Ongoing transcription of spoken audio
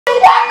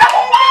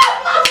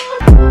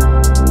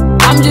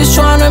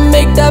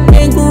make that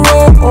bank grow.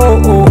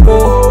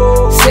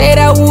 Said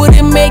I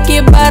wouldn't make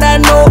it, but I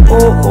know.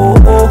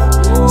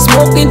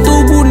 Smoking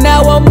too good,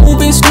 now I'm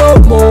moving slow.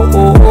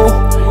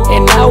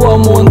 And now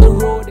I'm on the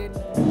road.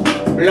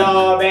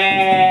 Blow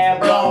man,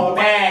 blow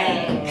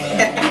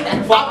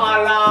man. For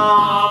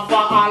Allah,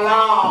 for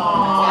Allah.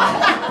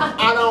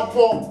 I don't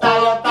put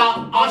Toyota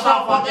on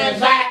some fucking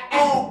Jack.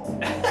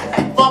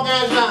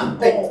 Fucking Jack.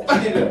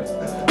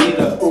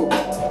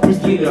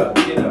 Get it up.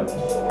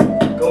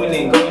 Going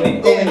in.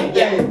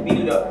 Yeah. Beat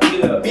it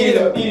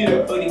up.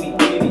 Win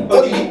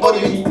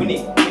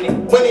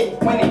it.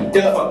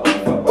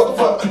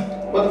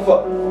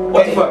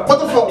 What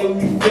the fuck? Yo,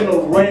 you finna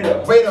run it up.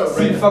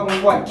 See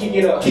fucking what? Kick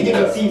it up.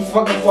 See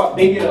fucking what?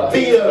 Big it up. In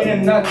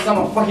the nuts,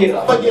 I'ma fuck it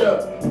up.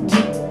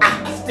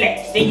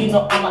 Splash. Then you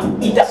know I'ma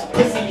eat that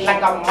pussy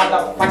like a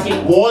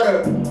motherfucking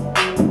water.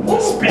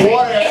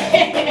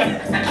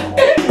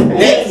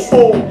 Next.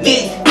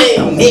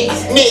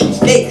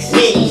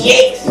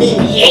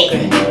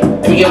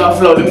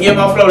 Let me get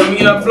my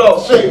flow.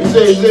 Say.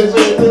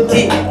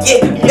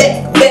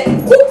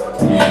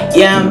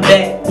 Yeah, I'm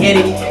back, get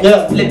it.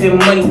 Yeah. Flipping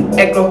money,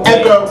 echo,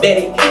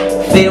 Betty.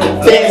 Feel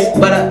fast,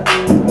 but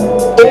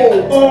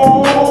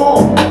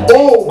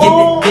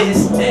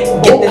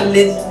get the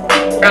list.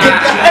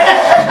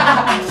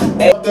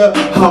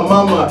 Her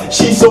mama,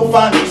 she's so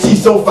fine.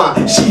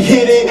 She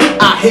hit it,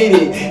 I hit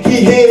it. He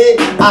hit it,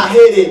 I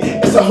hit it.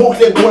 It's a whole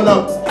clip going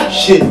up.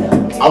 Shit, I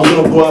was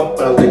gonna go up,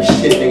 but I was like,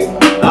 shit, nigga.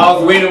 I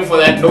was waiting for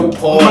that no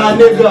pause. My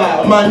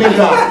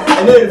nigga.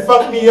 And then it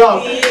fucked me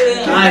up.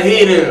 Yeah. I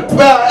hate it.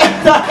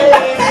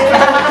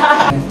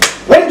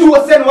 When do a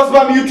send what's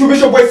my YouTube?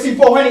 It's your boy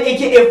C400,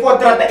 aka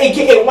 430,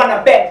 aka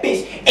Wanna Bad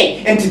Bitch.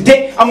 Hey, and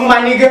today I'm with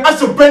my nigga. I'm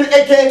so Brandon,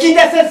 aka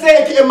Kita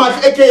Sensei, aka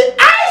Mike, aka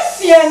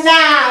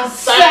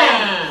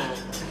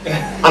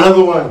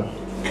Another one.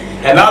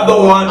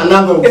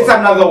 It's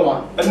another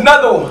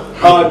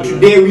one.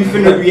 Today we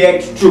finna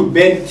react to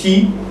BanT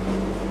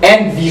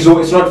and Veezo.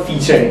 It's not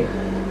featuring.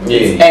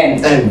 Yeah.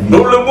 And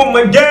rolling with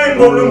my gang.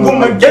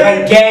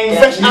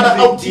 Fresh out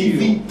of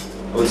OTV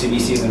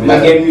season. My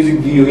gang music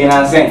video, you know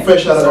what I'm saying?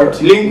 Fresh out of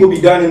OTV. Link will be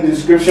down in the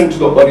description to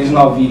the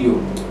original video.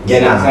 You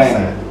know what I'm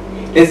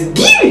saying? Let's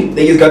get it.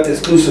 Niggas got the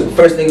exclusive.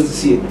 First niggas to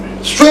see it.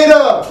 Straight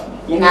up.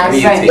 You know what I'm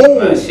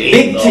saying?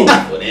 Big team.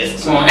 Let's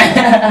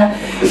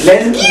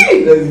get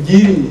it.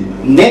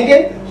 Nigga.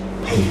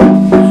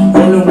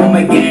 Rolling with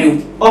my gang.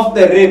 Off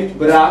the rip,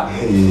 bruh.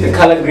 The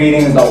color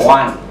grading is the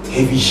one.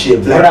 Heavy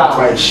shit, black and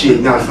white shit,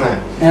 you know what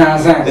I'm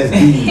saying? Let's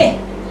get it.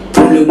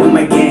 Rolling with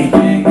my gang.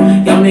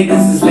 Y'all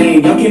niggas is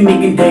lame, y'all can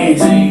make it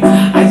dance.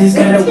 I just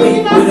gotta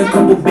wait with a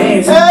couple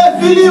bands. Hey,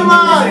 video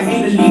man!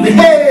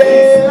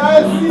 Hey,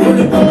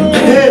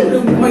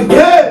 rolling with my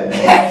gang.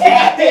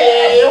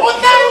 Hey, what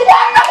the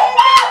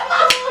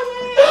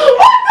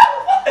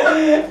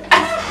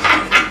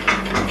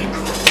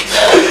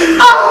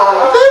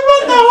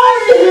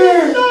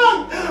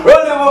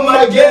rolling with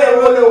my gang.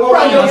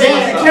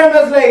 The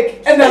camera's like,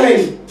 and the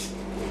lane.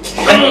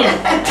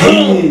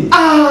 I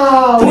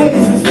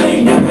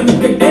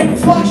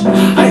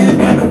just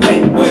gotta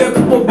wait with a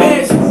couple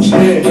bands.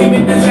 Came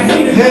in as a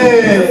hater.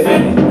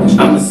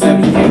 I'm a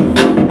 7 year.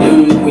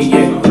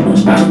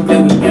 I don't play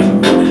with them.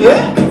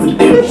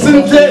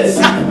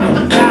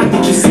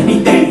 Just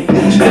anything.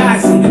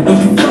 Guys, don't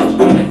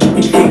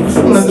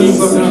you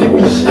fuck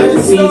with I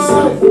just seen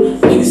some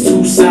niggas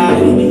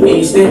two-sided,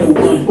 ain't stand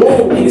up one.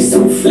 Niggas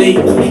too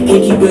flaky,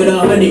 can't keep it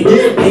 100.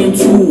 I am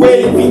too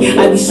wavy,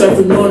 I be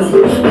surfing on them.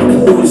 I can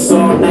do this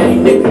all night,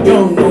 nigga, you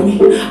don't know me.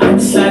 I be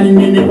sliding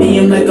in the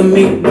DM like a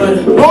make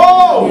butter.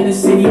 In the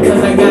city,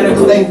 cause I gotta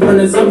collect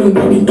runners. I've been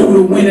working through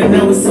the winter,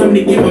 now it's time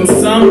to give them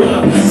some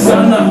up.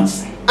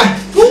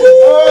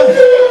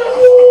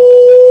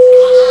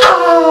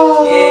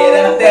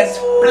 Yeah, that's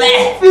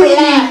flat.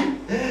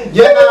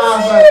 Yeah,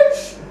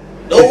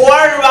 don't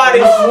worry about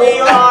it,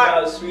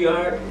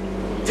 sweetheart.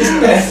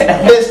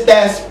 Just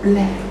that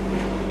splat.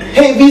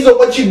 Hey, Veezo,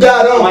 what you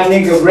got on? My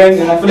nigga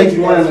Brandon, I feel like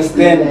you won't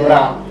understand, bro.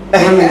 I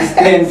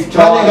understand. My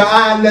nigga,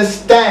 I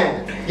understand.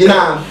 You know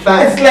what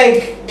I'm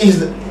saying? It's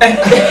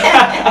like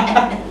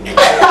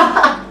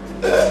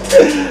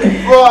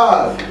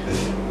fuck.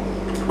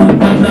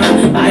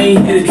 I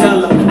ain't here to tell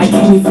her. I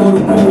came here for the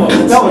cool up.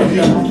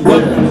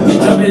 You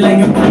drop it like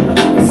a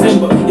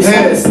Simba.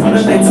 It's all the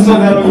lights on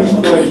that on your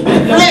boy.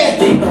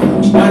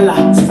 Voila,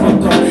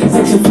 smoke up,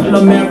 section full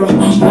of marijuana.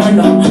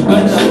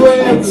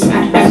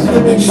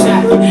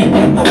 Shot,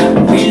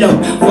 reload,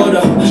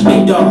 photo,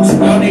 big dogs.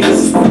 Y'all niggas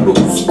is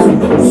kudos.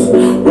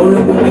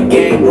 Rolling with my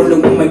gang.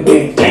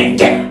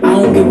 I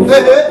don't give a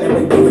fuck,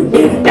 never give a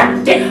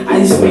damn. I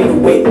just made a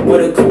wait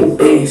with a couple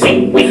bands.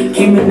 Came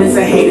in as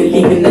a hater,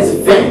 leaving as a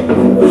fan.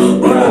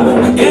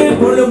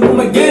 Rolling with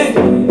my gang.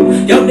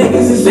 Y'all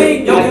niggas is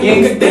late, y'all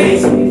can make a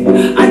dance.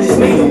 I just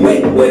made a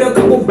wait with a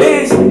couple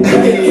bands.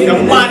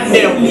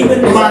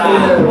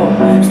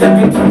 Step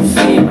into the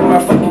scene with my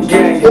fucking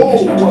gang. A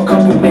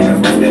couple niggas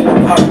was there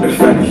with pop the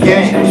fucking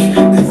gang.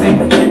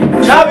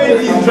 How many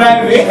he's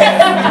driving?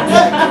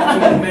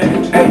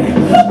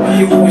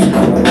 You always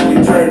come when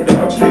you turn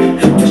up.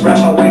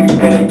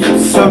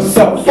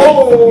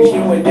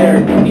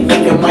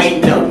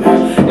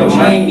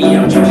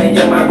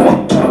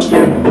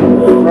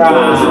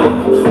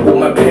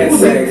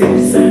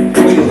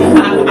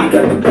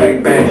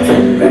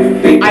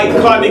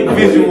 iconic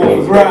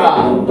visual,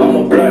 bruh. I'm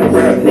a blood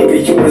rap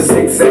nigga, you a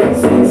zigzag.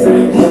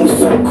 Move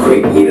so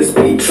quick, need a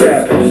speed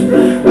trap. I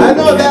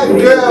know that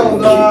girl,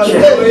 dog.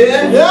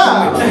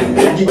 Yeah.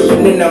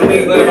 Then I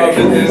make love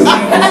business.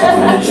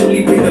 Actually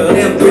be the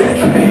impact.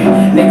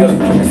 Niggas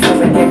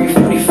like every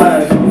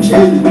 45.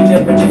 We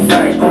never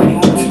define, only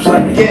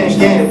multiply.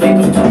 Gang.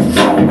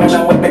 When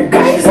I'm with the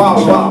guys,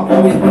 Wow.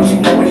 always want you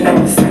knowing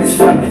I'm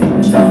satisfied.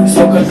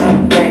 Smoke a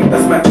gang,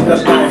 that's my other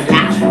line.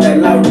 That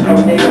loud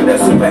nigga,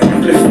 that's super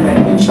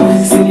amplified.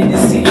 City to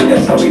city,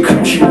 that's how we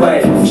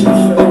countrywide.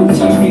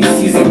 OTV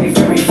season, we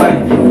verified.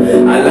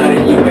 I lied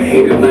and you were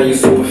hater, now you're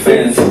super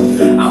fans.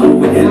 I'm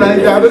moving in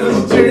Like that, this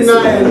is too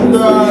nice,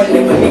 dog.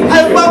 I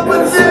fuck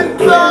with this,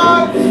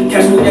 dog.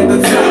 Catch me at the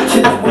top,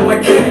 chillin' with my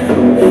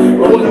gang.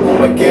 Rollin' with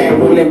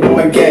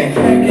my gang.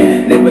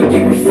 Never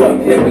give a fuck,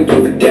 never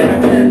give a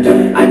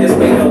damn. I just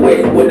made a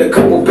way with a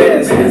couple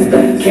bands.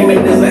 Came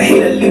in as a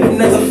hater,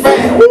 leaving as a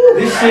fan.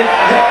 This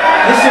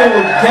shit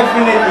will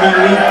definitely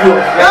make you a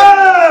fan.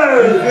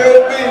 You feel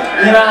me?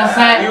 You know what I'm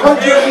saying? Come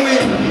feel me.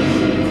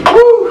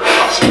 Woo.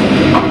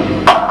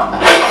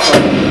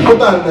 Put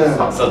on there.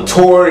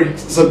 Satori.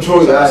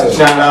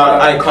 Shout out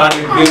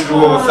iconic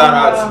visual. Shout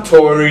out to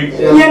Tori.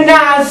 You know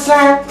what I'm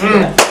saying?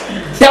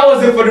 That was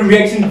it for the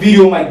reaction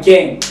video, my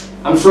gang.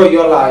 I'm sure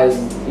y'all guys,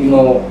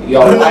 y'all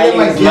liking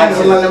as much as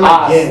us,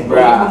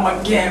 bruh. My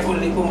gang,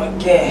 only with my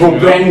gang. Bro,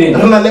 Brandon.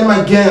 I'm not let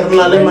my gang. I'm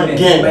not let my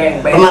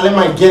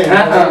gang.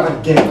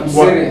 I'm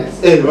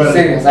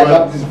serious. I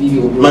love this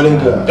video, bro. My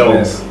nigga.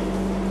 Dope.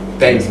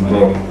 Thanks,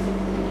 man.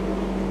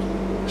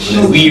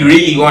 We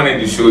really wanted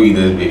to show you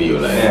this video,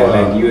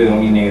 like you were the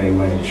only nigga that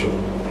wanted to show.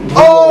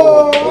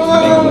 Oh,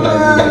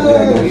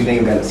 You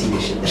niggas gotta see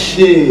this shit.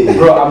 shit.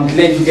 Bro, I'm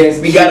glad you guys.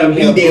 We gotta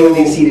be there when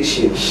they see this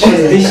shit.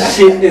 This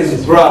shit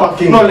is, bro.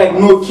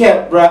 No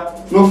cap, bro.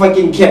 No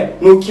fucking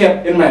cap. No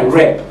cap in my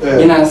rap. Yeah.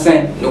 You know what I'm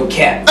saying? No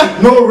cap.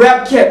 No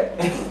rap cap.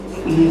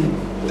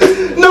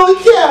 No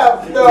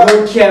cap.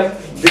 No cap.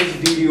 This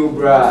video,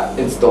 bro.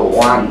 It's the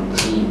one.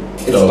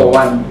 It's the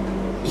one.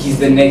 He's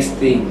the next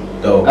thing.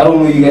 Dope. I don't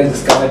know if you guys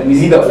discovered him. Is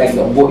he the, like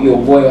your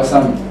boy or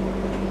something?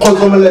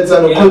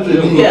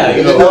 Yeah,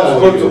 you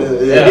know,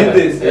 Did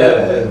this.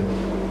 Yeah.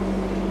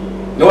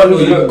 No one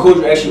knows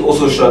Coach actually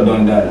also shot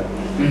Don Dada.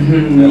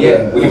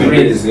 Yeah. We even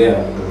did this,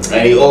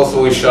 And he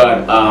also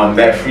shot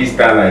that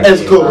freestyle like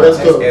Let's go.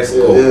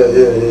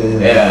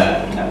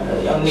 Yeah.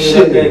 Young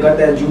nigga got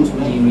that juice,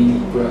 man. He really,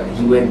 bro.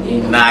 He went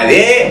in. Nah,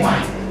 there.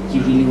 He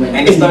really went.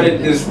 And he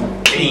started this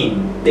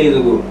Clean. days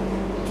ago.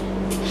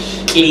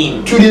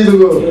 Clean. 2 days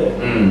ago.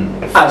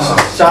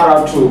 Shout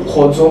out to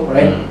Kozo,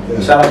 right?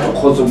 Shout out to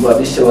Kozo, bro.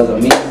 This shit was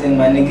amazing,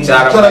 my nigga.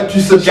 Shout out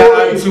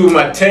to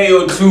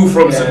Mateo too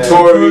from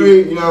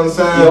Satori. You know what I'm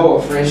saying? Yo,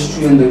 fresh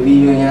tree in the video,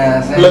 you know what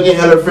I'm saying? Looking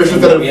hella fresh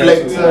with the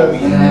reflector.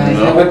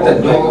 With the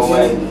dog,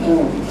 man.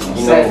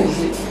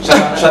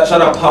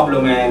 Shout out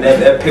Pablo, man.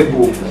 That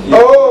pitbull.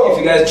 If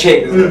you guys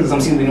check, there's some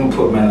scenes we don't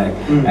put, man. Like,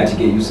 I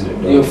actually get used to it.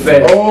 You're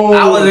fed. I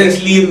was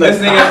actually This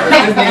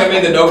nigga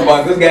made the dog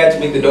bark. This guy had to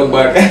make the dog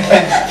bark.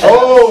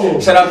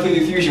 Shout out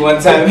Philly Fusion one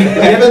time. You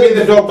never made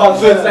the dog bark,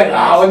 so it's like,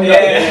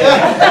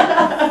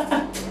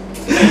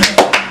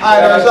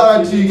 Alright, shout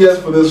out to you guys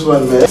for this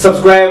one, man.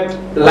 Subscribe,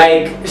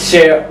 like,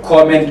 share,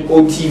 comment,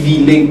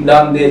 OTV link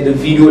down there, the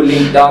video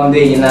link down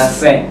there, you know what I'm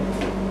saying?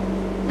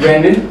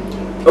 Brandon?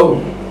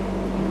 Oh.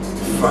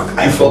 Fuck,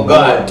 I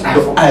forgot. Try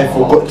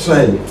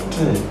it.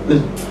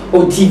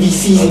 OTV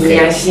season, Okay.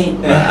 yeah, shit.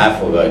 I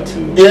forgot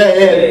too.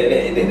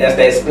 Yeah. That's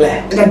that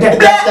splat.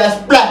 That's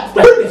black.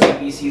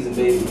 OTV season,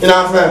 baby. You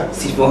know what I'm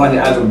saying?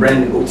 C400 as a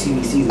Brandon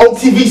OTV season.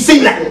 OTV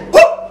season.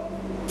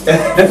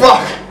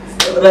 Fuck.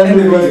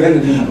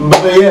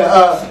 But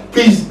yeah,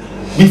 please,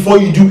 before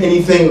you do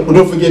anything,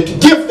 don't forget to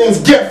give things,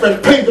 get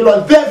fresh, pay the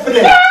Lord,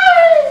 definitely.